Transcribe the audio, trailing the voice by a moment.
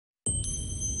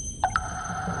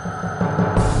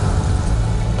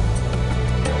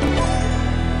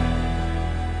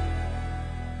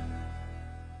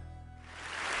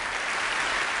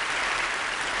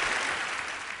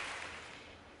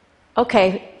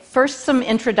Okay, first some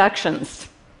introductions.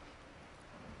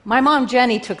 My mom,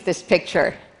 Jenny, took this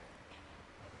picture.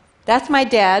 That's my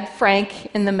dad,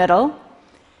 Frank, in the middle.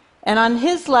 And on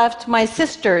his left, my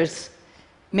sisters,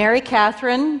 Mary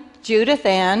Catherine, Judith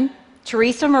Ann,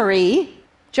 Teresa Marie,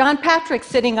 John Patrick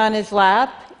sitting on his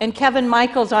lap, and Kevin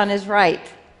Michaels on his right.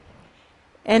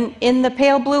 And in the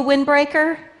pale blue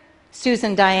windbreaker,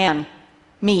 Susan Diane,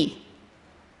 me.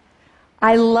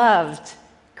 I loved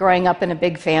growing up in a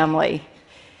big family.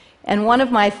 And one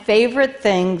of my favorite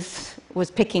things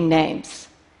was picking names.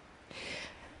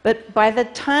 But by the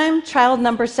time child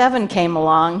number 7 came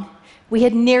along, we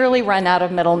had nearly run out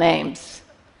of middle names.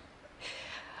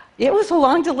 It was a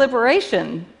long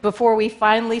deliberation before we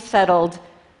finally settled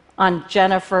on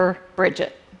Jennifer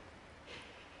Bridget.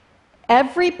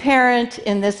 Every parent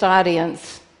in this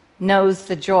audience knows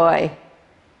the joy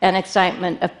and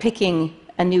excitement of picking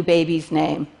a new baby's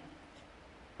name.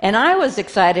 And I was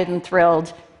excited and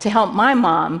thrilled to help my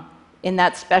mom in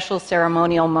that special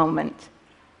ceremonial moment.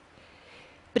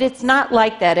 But it's not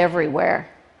like that everywhere.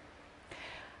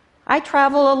 I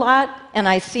travel a lot and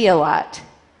I see a lot,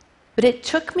 but it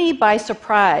took me by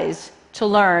surprise to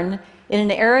learn in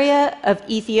an area of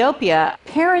Ethiopia,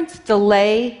 parents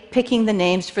delay picking the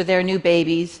names for their new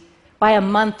babies by a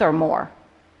month or more.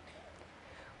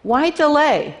 Why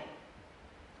delay?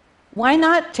 Why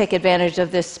not take advantage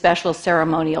of this special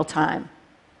ceremonial time?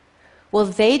 Well,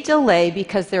 they delay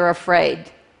because they're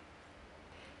afraid.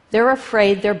 They're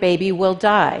afraid their baby will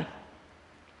die.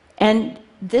 And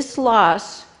this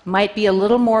loss might be a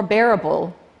little more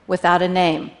bearable without a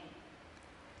name.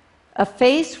 A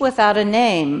face without a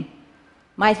name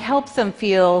might help them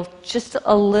feel just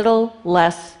a little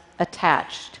less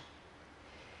attached.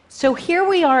 So here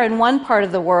we are in one part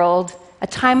of the world, a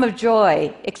time of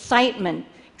joy, excitement,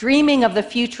 dreaming of the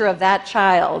future of that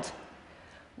child.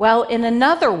 While in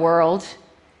another world,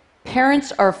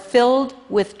 parents are filled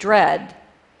with dread,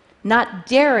 not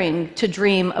daring to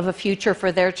dream of a future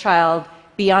for their child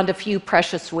beyond a few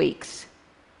precious weeks.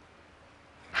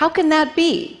 How can that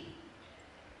be?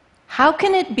 How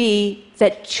can it be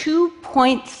that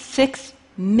 2.6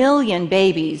 million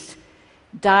babies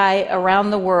die around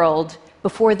the world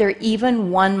before they're even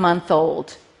 1 month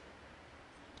old?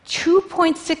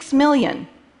 2.6 million.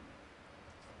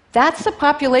 That's the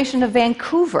population of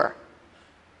Vancouver.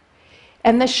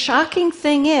 And the shocking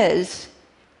thing is,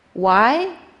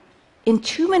 why? In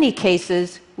too many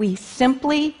cases, we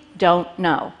simply don't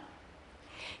know.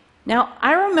 Now,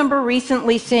 I remember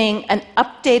recently seeing an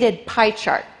updated pie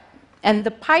chart, and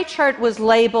the pie chart was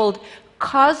labeled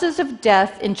Causes of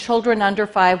Death in Children Under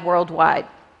 5 Worldwide.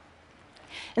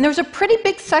 And there was a pretty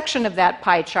big section of that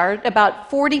pie chart,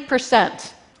 about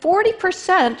 40%.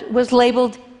 40% was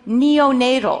labeled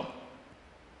neonatal.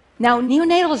 Now,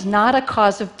 neonatal is not a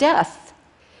cause of death.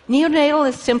 Neonatal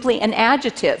is simply an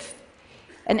adjective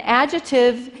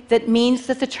that means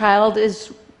that the child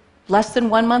is less than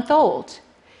 1 month old.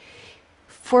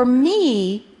 For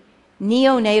me,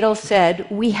 neonatal said,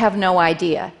 we have no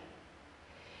idea.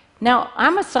 Now,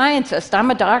 I'm a scientist,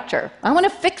 I'm a doctor. I want to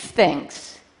fix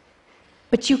things.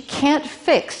 But you can't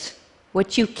fix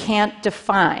what you can't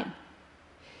define.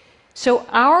 So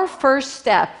our first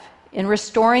step in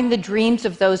restoring the dreams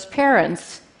of those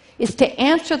parents is to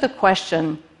answer the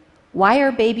question, why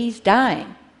are babies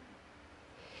dying?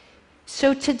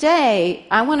 So today,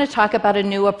 I want to talk about a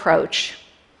new approach,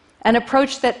 an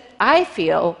approach that I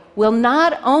feel will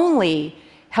not only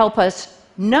help us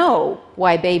know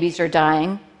why babies are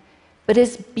dying, but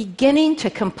is beginning to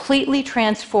completely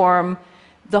transform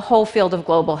the whole field of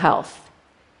global health.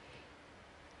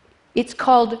 It's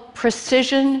called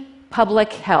precision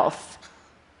public health.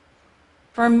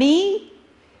 For me,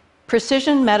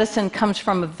 precision medicine comes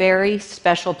from a very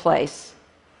special place.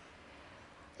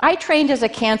 I trained as a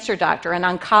cancer doctor, an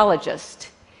oncologist,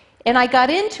 and I got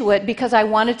into it because I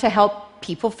wanted to help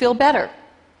people feel better.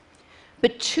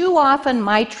 But too often,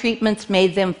 my treatments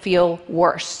made them feel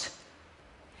worse.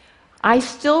 I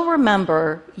still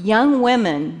remember young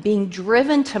women being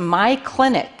driven to my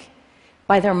clinic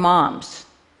by their moms,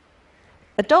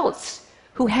 adults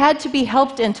who had to be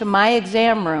helped into my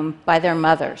exam room by their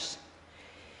mothers.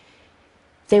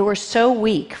 They were so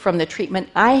weak from the treatment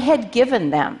I had given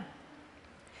them.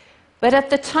 But at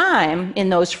the time, in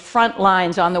those front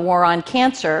lines on the war on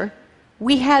cancer,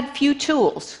 we had few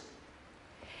tools.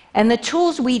 And the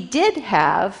tools we did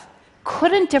have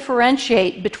couldn't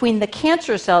differentiate between the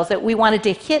cancer cells that we wanted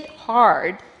to hit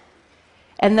hard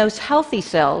and those healthy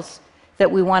cells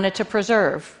that we wanted to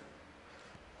preserve.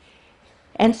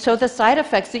 And so the side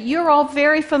effects that you're all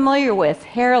very familiar with,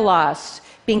 hair loss,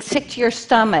 being sick to your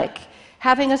stomach,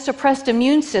 having a suppressed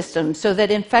immune system so that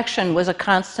infection was a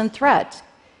constant threat,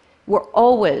 were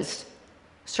always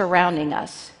surrounding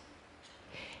us.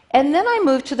 And then I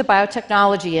moved to the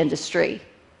biotechnology industry,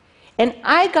 and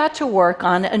I got to work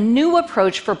on a new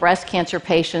approach for breast cancer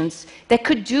patients that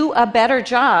could do a better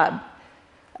job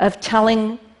of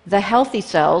telling the healthy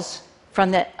cells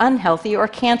from the unhealthy or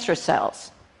cancer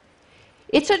cells.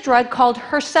 It's a drug called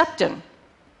Herceptin.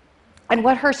 And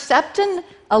what Herceptin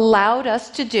allowed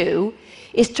us to do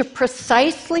is to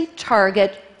precisely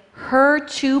target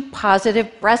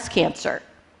HER2-positive breast cancer.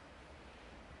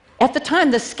 At the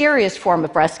time, the scariest form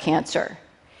of breast cancer.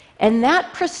 And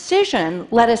that precision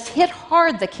let us hit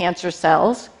hard the cancer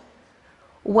cells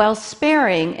while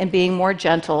sparing and being more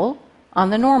gentle on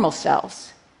the normal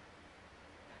cells.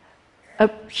 A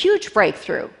huge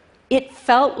breakthrough. It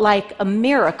felt like a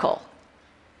miracle.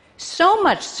 So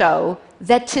much so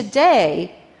that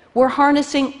today we're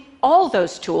harnessing all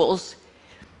those tools,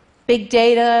 big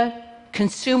data,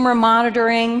 consumer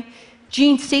monitoring,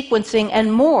 gene sequencing,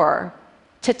 and more,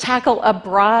 to tackle a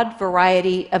broad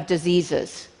variety of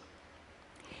diseases.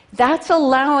 That's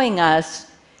allowing us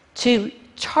to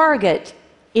target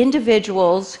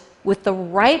individuals with the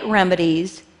right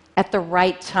remedies at the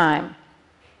right time.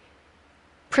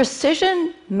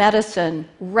 Precision medicine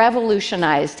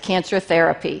revolutionized cancer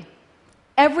therapy.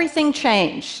 Everything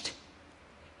changed.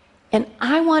 And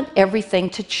I want everything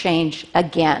to change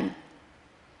again.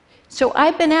 So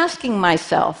I've been asking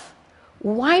myself,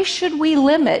 why should we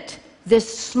limit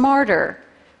this smarter,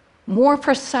 more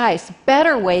precise,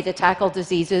 better way to tackle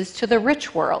diseases to the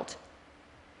rich world?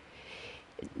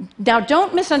 Now,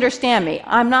 don't misunderstand me.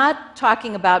 I'm not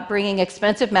talking about bringing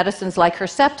expensive medicines like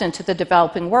Herceptin to the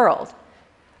developing world,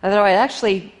 although I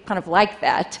actually kind of like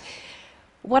that.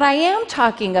 What I am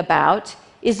talking about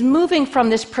is moving from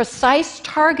this precise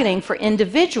targeting for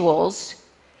individuals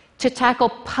to tackle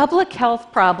public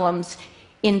health problems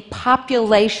in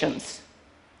populations.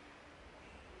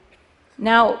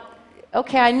 Now,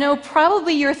 okay, I know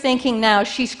probably you're thinking now,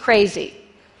 she's crazy.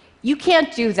 You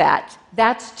can't do that.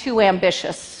 That's too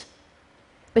ambitious.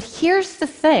 But here's the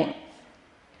thing.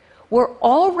 We're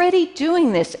already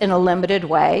doing this in a limited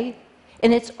way,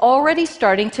 and it's already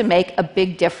starting to make a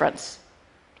big difference.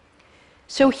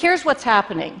 So here's what's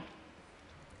happening.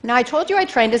 Now, I told you I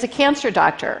trained as a cancer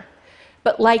doctor,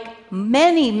 but like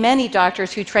many, many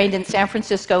doctors who trained in San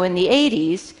Francisco in the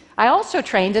 80s, I also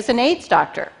trained as an AIDS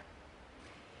doctor.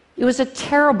 It was a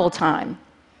terrible time.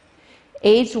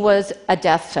 AIDS was a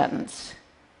death sentence.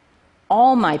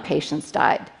 All my patients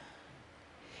died.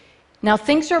 Now,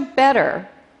 things are better,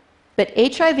 but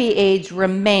HIV/AIDS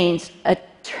remains a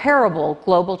terrible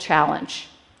global challenge.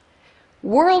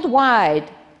 Worldwide,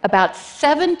 about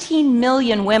 17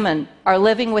 million women are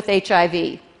living with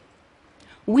HIV.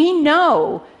 We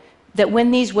know that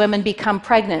when these women become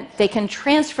pregnant, they can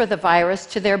transfer the virus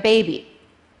to their baby.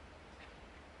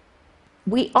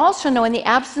 We also know in the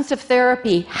absence of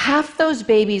therapy, half those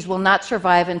babies will not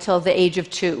survive until the age of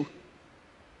 2.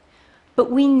 But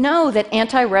we know that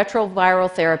antiretroviral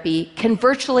therapy can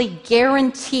virtually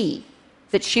guarantee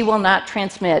that she will not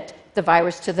transmit the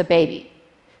virus to the baby.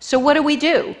 So what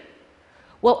do?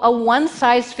 Well, a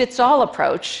one-size-fits-all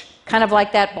approach, kind of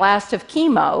like that blast of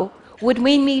chemo, would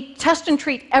mean we test and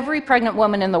treat every pregnant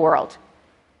woman in the world.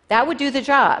 That would do the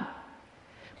job.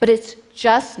 But it's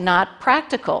just not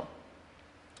practical.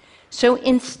 So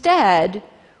instead,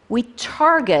 we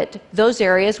target those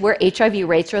areas where HIV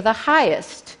rates are the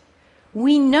highest.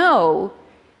 We know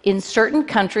in certain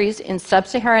countries in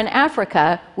sub-Saharan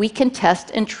Africa, we can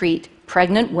test and treat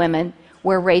pregnant women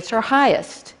where rates are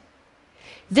highest.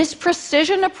 This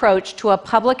precision approach to a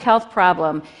public health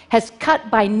problem has cut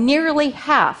by nearly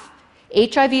half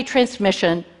HIV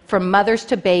transmission from mothers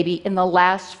to baby in the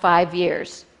last 5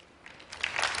 years.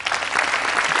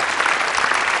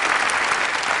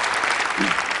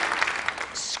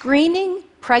 Screening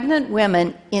pregnant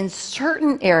women in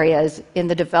certain areas in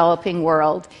the developing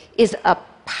world is a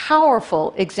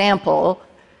powerful example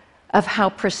of how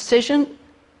precision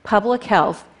public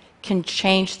health can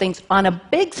change things on a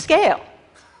big scale.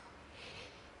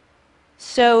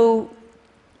 So,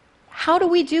 how do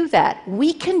we do that?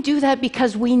 We can do that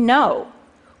because we know.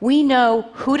 We know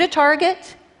who to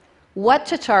target, what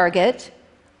to target,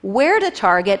 where to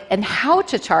target, and how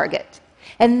to target.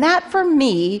 And that, for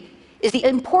me, is the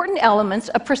important elements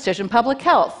of precision public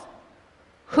health.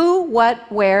 Who,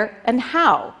 what, where, and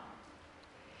how.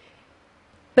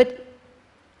 But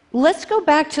let's go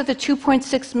back to the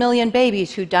 2.6 million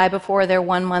babies who die before they're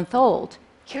 1 month old.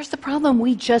 Here's the problem: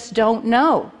 we just don't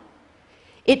know.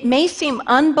 It may seem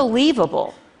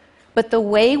unbelievable, but the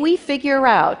way we figure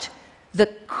out the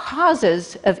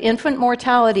causes of infant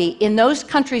mortality in those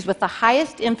countries with the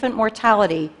highest infant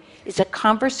mortality is a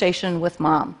conversation with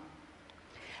mom.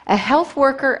 A health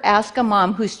worker asked a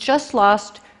mom who's just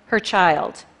lost her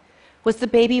child, was the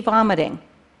baby vomiting?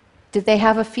 Did they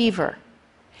have a fever?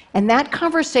 And that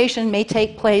conversation may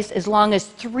take place as long as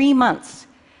 3 months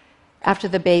after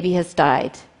the baby has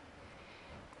died.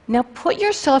 Now put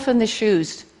yourself in the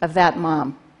shoes of that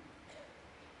mom.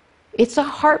 It's a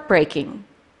heartbreaking,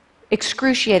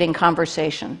 excruciating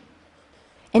conversation.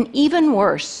 And even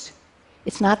worse,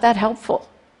 it's not that helpful,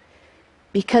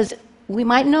 because we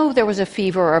might know there was a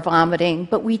fever or vomiting,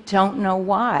 but we don't know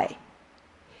why.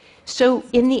 So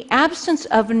in the absence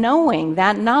of knowing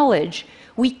that knowledge,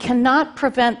 we cannot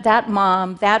prevent that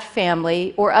mom, that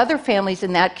family, or other families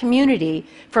in that community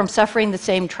from suffering the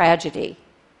same tragedy.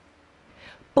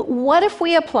 But what if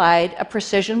we applied a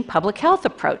precision public health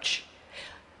approach?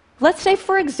 Let's say,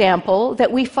 for example,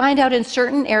 that we find out in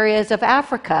certain areas of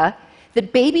Africa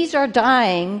that babies are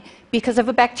dying because of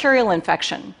a bacterial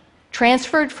infection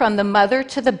transferred from the mother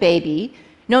to the baby,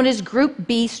 known as Group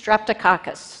B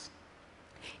streptococcus.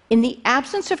 In the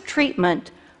absence of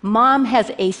treatment, mom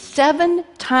has a 7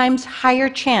 times higher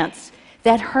chance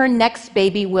that her next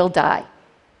baby will die.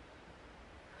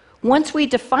 Once we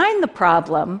define the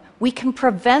problem, we can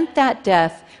prevent that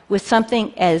death with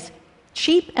something as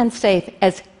cheap and safe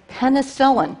as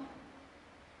penicillin.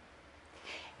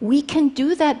 We can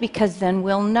do that because then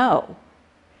we'll know.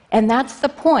 And that's the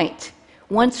point.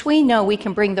 Once we know, we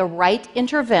can bring the right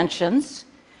interventions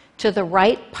to the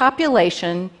right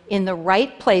population in the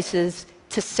right places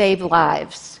to save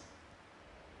lives.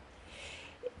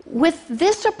 With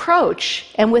this approach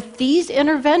and with these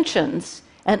interventions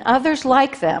and others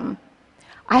like them,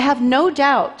 I have no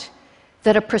doubt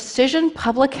that a precision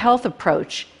public health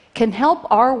approach can help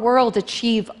our world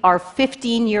achieve our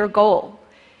 15-year goal.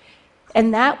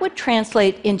 And that would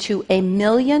translate into 1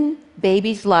 million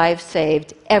babies' lives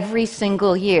saved every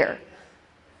single year.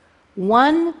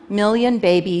 1 million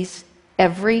babies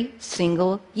every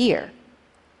single year.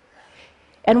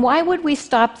 And why would we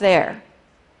stop there?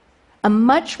 A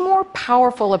much more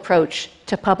powerful approach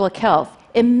to public health.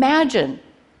 Imagine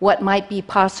what might be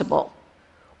possible.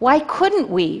 Why couldn't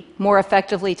we more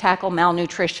effectively tackle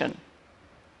malnutrition?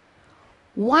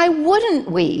 Why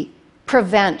wouldn't we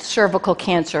prevent cervical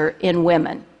cancer in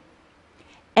women?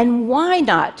 And why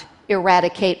not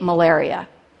eradicate malaria?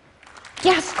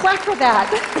 Yes, clap for that.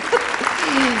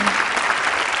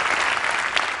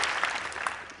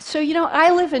 So,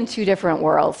 I live in 2 different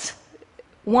worlds.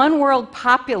 One world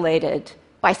populated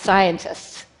by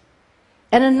scientists,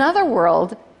 and another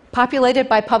world populated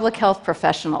by public health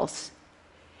professionals.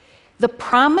 The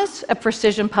promise of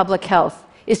precision public health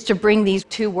is to bring these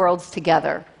 2 worlds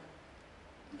together.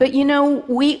 But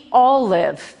we all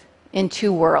live in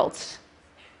 2 worlds,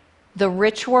 the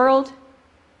rich world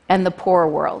and the poor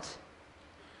world.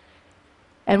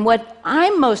 And what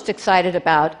I'm most excited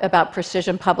about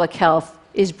precision public health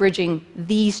is bridging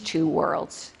these 2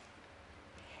 worlds.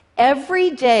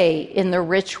 Every day in the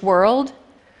rich world,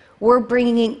 we're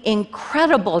bringing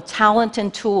incredible talent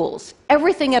and tools,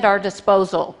 everything at our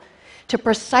disposal, to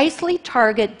precisely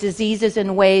target diseases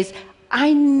in ways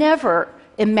I never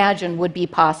imagined would be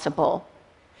possible.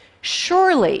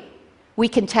 Surely we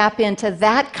can tap into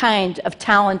that kind of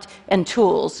talent and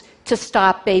tools to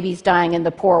stop babies dying in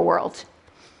the poor world.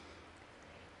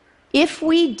 If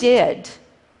we did,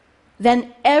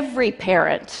 then every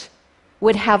parent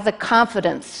would have the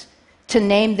confidence to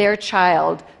name their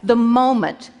child the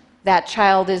moment that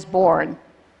child is born,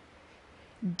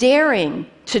 daring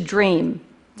to dream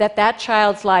that that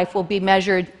child's life will be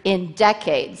measured in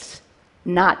decades,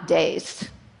 not days.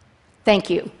 Thank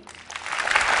you.